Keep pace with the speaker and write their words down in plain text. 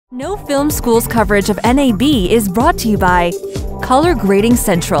No Film School's coverage of NAB is brought to you by Color Grading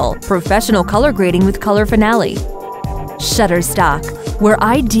Central, professional color grading with Color Finale. Shutterstock, where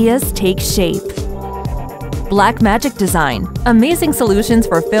ideas take shape. Blackmagic Design, amazing solutions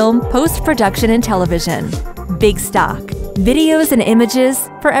for film, post-production, and television. Big Stock, videos and images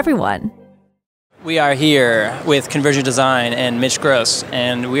for everyone. We are here with Convergent Design and Mitch Gross,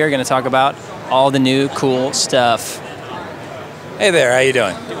 and we are going to talk about all the new cool stuff. Hey there, how you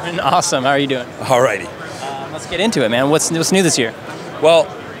doing? Doing awesome. How are you doing? Alrighty. Let's get into it, man. What's new this year? Well,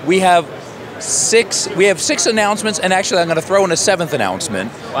 we have six announcements, and actually I'm going to throw in a seventh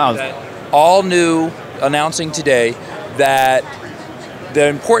announcement. Wow. All new, announcing today that the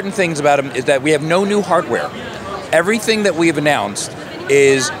important things about them is that we have no new hardware. Everything that we've announced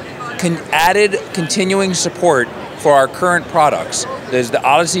is added continuing support for our current products. There's the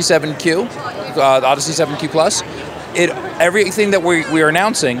Odyssey 7Q, the Odyssey 7Q Plus. Everything that we are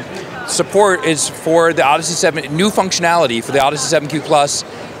announcing, support is for the Odyssey 7, new functionality for the Odyssey 7Q Plus,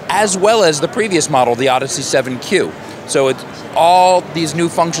 as well as the previous model, the Odyssey 7Q. So it's all these new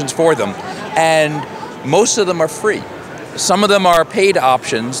functions for them, and most of them are free. Some of them are paid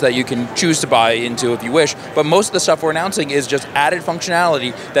options that you can choose to buy into if you wish, but most of the stuff we're announcing is just added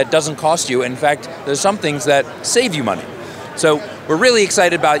functionality that doesn't cost you. In fact, there's some things that save you money. So we're really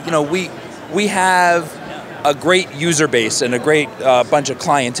excited about, we have a great user base and a great bunch of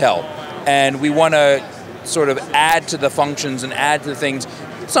clientele, and we want to sort of add to the functions and add to the things.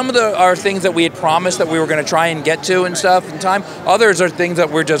 Some of them are things that we had promised that we were going to try and get to and stuff in time. Others are things that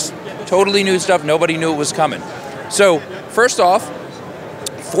were just totally new stuff, nobody knew it was coming. So first off,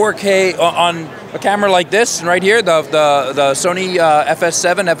 4K on a camera like this right here, the Sony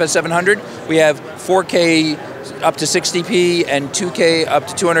FS7, FS700, we have 4K up to 60p and 2K up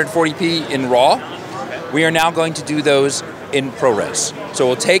to 240p in RAW. We are now going to do those in ProRes. So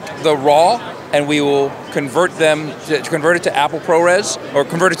we'll take the RAW and we will convert it to Apple ProRes, or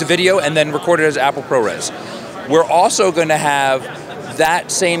convert it to video and then record it as Apple ProRes. We're also going to have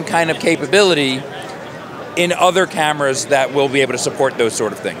that same kind of capability in other cameras that will be able to support those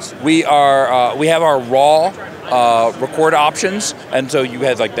sort of things. We have our RAW record options, and so you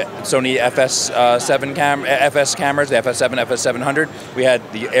had like the Sony FS7 FS cameras, the FS7, FS700. We had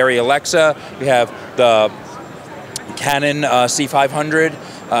the Arri Alexa. We have the Canon C500.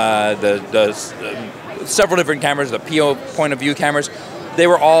 The several different cameras, the PO point of view cameras. They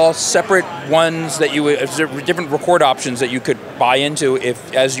were all separate ones that you would, different record options that you could buy into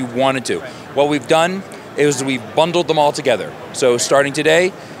as you wanted to. What we've done is we've bundled them all together. So starting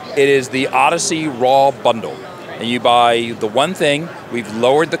today, it is the Odyssey RAW bundle. And you buy the one thing. We've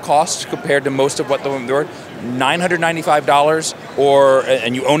lowered the cost compared to most of what they were, $995,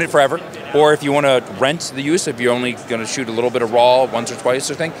 and you own it forever. Or if you want to rent the use, if you're only going to shoot a little bit of RAW once or twice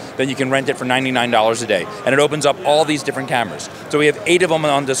or thing, then you can rent it for $99 a day. And it opens up all these different cameras. So we have 8 of them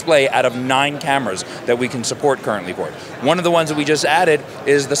on display out of 9 cameras that we can support currently for it. One of the ones that we just added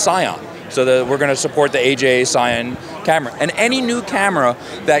is the Scion. So we're going to support the AJ Scion camera. And any new camera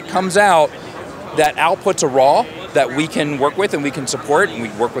that comes out that outputs a RAW that we can work with and we can support, and we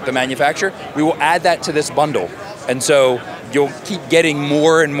work with the manufacturer, we will add that to this bundle. And so you'll keep getting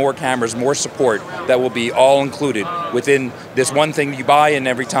more and more cameras, more support that will be all included within this one thing you buy, and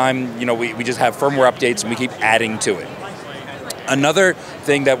every time we just have firmware updates and we keep adding to it. Another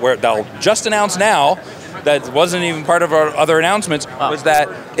thing that'll just announce now, that wasn't even part of our other announcements, was that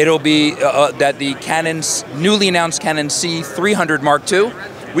it'll be that the Canon's newly announced Canon C300 Mark II,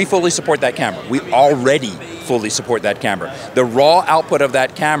 we fully support that camera. We already fully support that camera. The raw output of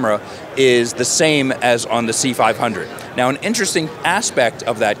that camera is the same as on the C500. Now, an interesting aspect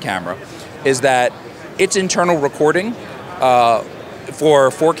of that camera is that its internal recording for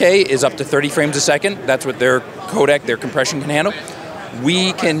 4K is up to 30 frames a second. That's what their codec, their compression can handle.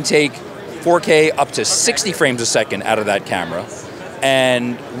 We can take 4K up to 60 frames a second out of that camera,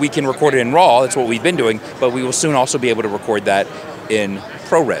 and we can record it in RAW. That's what we've been doing, but we will soon also be able to record that in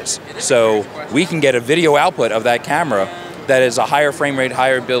ProRes. So we can get a video output of that camera that is a higher frame rate,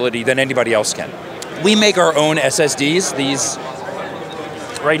 higher ability than anybody else can. We make our own SSDs, these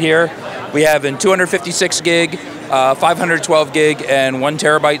right here. We have in 256 gig, 512 gig, and 1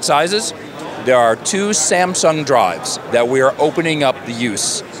 terabyte sizes. There are 2 Samsung drives that we are opening up the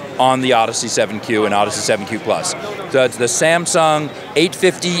use on the Odyssey 7Q and Odyssey 7Q Plus. So it's the Samsung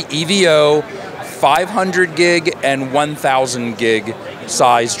 850 EVO 500 gig and 1,000 gig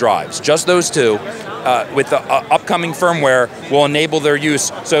size drives. Just those two. With the upcoming firmware, will enable their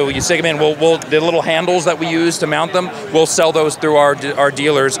use. So you stick them in, the little handles that we use to mount them, we'll sell those through our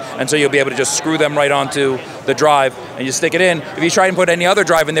dealers, and so you'll be able to just screw them right onto the drive, and you stick it in. If you try and put any other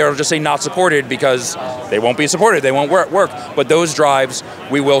drive in there, it'll just say not supported because they won't be supported, they won't work. But those drives,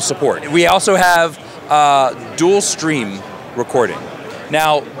 we will support. We also have dual stream recording.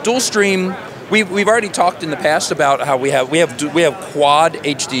 Now, dual stream, we've already talked in the past about how we have quad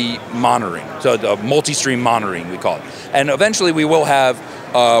HD monitoring, so the multi-stream monitoring we call it, and eventually we will have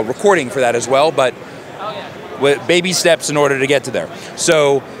recording for that as well, but with baby steps in order to get to there.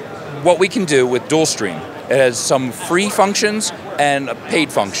 So what we can do with dual stream, it has some free functions and a paid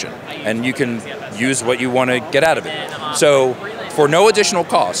function, and you can use what you want to get out of it. So for no additional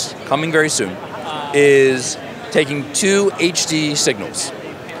cost, coming very soon, is taking 2 HD signals,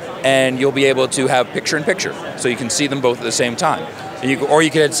 and you'll be able to have picture-in-picture, so you can see them both at the same time. Or you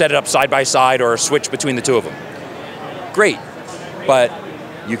could set it up side by side or switch between the two of them. Great, but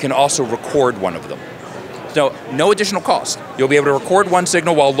you can also record one of them. So no additional cost. You'll be able to record one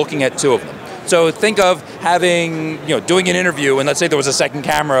signal while looking at 2 of them. So think of having, doing an interview, and let's say there was a second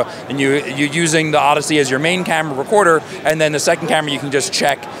camera, and you're using the Odyssey as your main camera recorder, and then the second camera you can just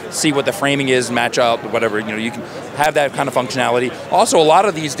check, see what the framing is, match up, whatever. You can have that kind of functionality. Also, a lot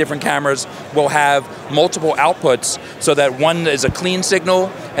of these different cameras will have multiple outputs, so that one is a clean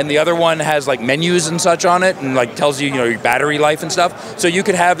signal, and the other one has like menus and such on it, and like tells you, your battery life and stuff. So you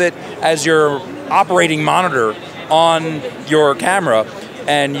could have it as your operating monitor on your camera,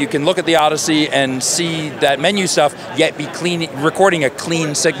 and you can look at the Odyssey and see that menu stuff, yet be recording a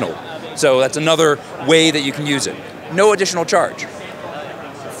clean signal. So that's another way that you can use it. No additional charge.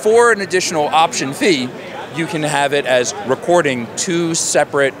 For an additional option fee, you can have it as recording 2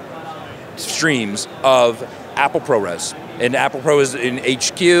 separate streams of Apple ProRes. And Apple Pro is in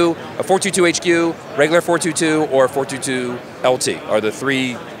HQ, a 422 HQ, regular 422, or 422 LT are the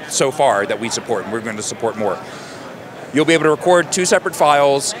 3 so far that we support, and we're going to support more. You'll be able to record 2 separate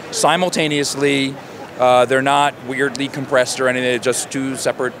files simultaneously. They're not weirdly compressed or anything, they're just 2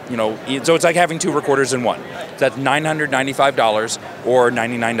 separate, so it's like having 2 recorders in one. So that's $995 or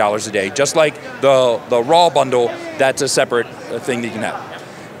 $99 a day. Just like the RAW bundle, that's a separate thing that you can have.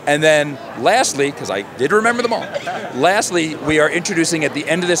 And then lastly, because I did remember them all, lastly, we are introducing at the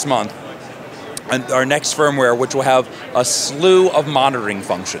end of this month our next firmware, which will have a slew of monitoring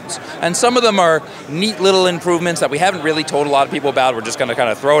functions. And some of them are neat little improvements that we haven't really told a lot of people about. We're just going to kind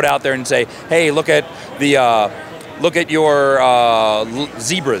of throw it out there and say, hey, look at your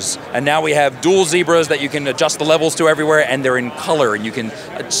zebras. And now we have dual zebras that you can adjust the levels to everywhere, and they're in color, and you can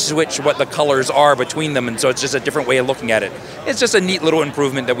switch what the colors are between them, and so it's just a different way of looking at it. It's just a neat little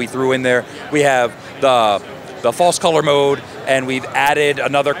improvement that we threw in there. We have the false color mode, and we've added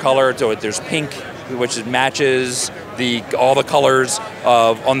another color to it. There's pink, which matches all the colors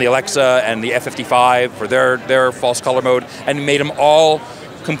on the Alexa and the F55 for their false color mode, and made them all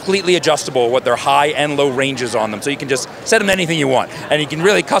completely adjustable, what their high and low ranges on them. So you can just set them to anything you want, and you can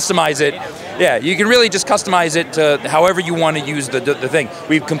really customize it. Yeah, you can really just customize it to however you want to use the thing.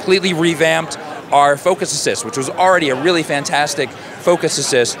 We've completely revamped our focus assist, which was already a really fantastic focus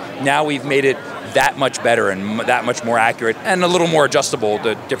assist. Now we've made it that much better and that much more accurate and a little more adjustable,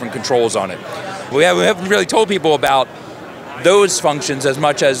 the different controls on it. We haven't really told people about those functions as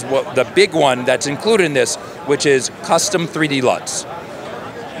much as the big one that's included in this, which is custom 3D LUTs.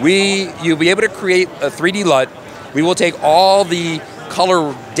 You'll be able to create a 3D LUT. We will take all the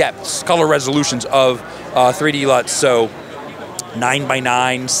color depths, color resolutions of 3D LUTs, so 9 by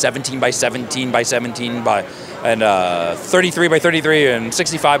 9, 17 by 17 by 17 by, and 33 by 33 and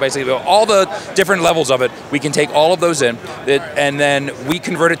 65 by 65, all the different levels of it. We can take all of those in, and then we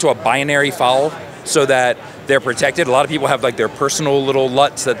convert it to a binary file so that they're protected. A lot of people have like their personal little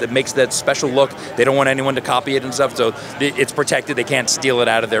LUTs that makes that special look. They don't want anyone to copy it and stuff, so it's protected. They can't steal it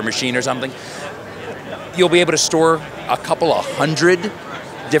out of their machine or something. You'll be able to store a couple of 100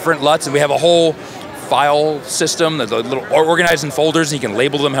 different LUTs, and we have a whole file system that's organized in folders, and you can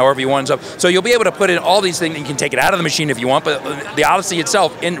label them however you want and stuff. So you'll be able to put in all these things, and you can take it out of the machine if you want, but the Odyssey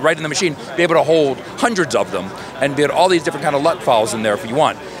itself, right in the machine, be able to hold hundreds of them, and be able to all these different kind of LUT files in there if you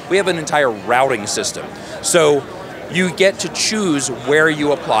want. We have an entire routing system. So you get to choose where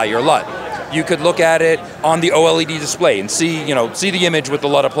you apply your LUT. You could look at it on the OLED display and see the image with the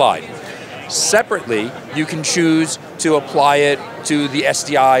LUT applied. Separately, you can choose to apply it to the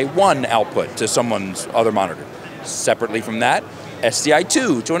SDI1 output to someone's other monitor. Separately from that,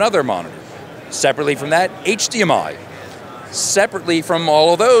 SDI2 to another monitor. Separately from that, HDMI. separately from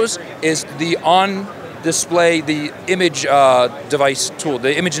all of those is the on-display, the image device tool,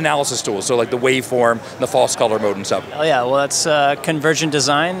 the image analysis tool, so like the waveform, the false color mode and stuff. Oh yeah, well that's Convergent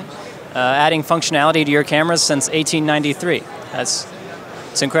design, adding functionality to your cameras since 1893.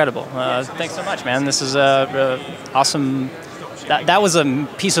 It's incredible. Thanks so much, man. This is awesome. That was a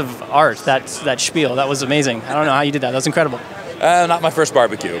piece of art. That spiel. That was amazing. I don't know how you did that. That was incredible. Not my first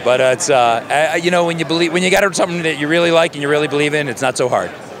barbecue, but it's you know, when you got something that you really like and you really believe in, it's not so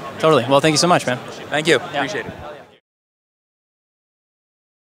hard. Totally. Well, thank you so much, man. Thank you. Yeah. Appreciate it.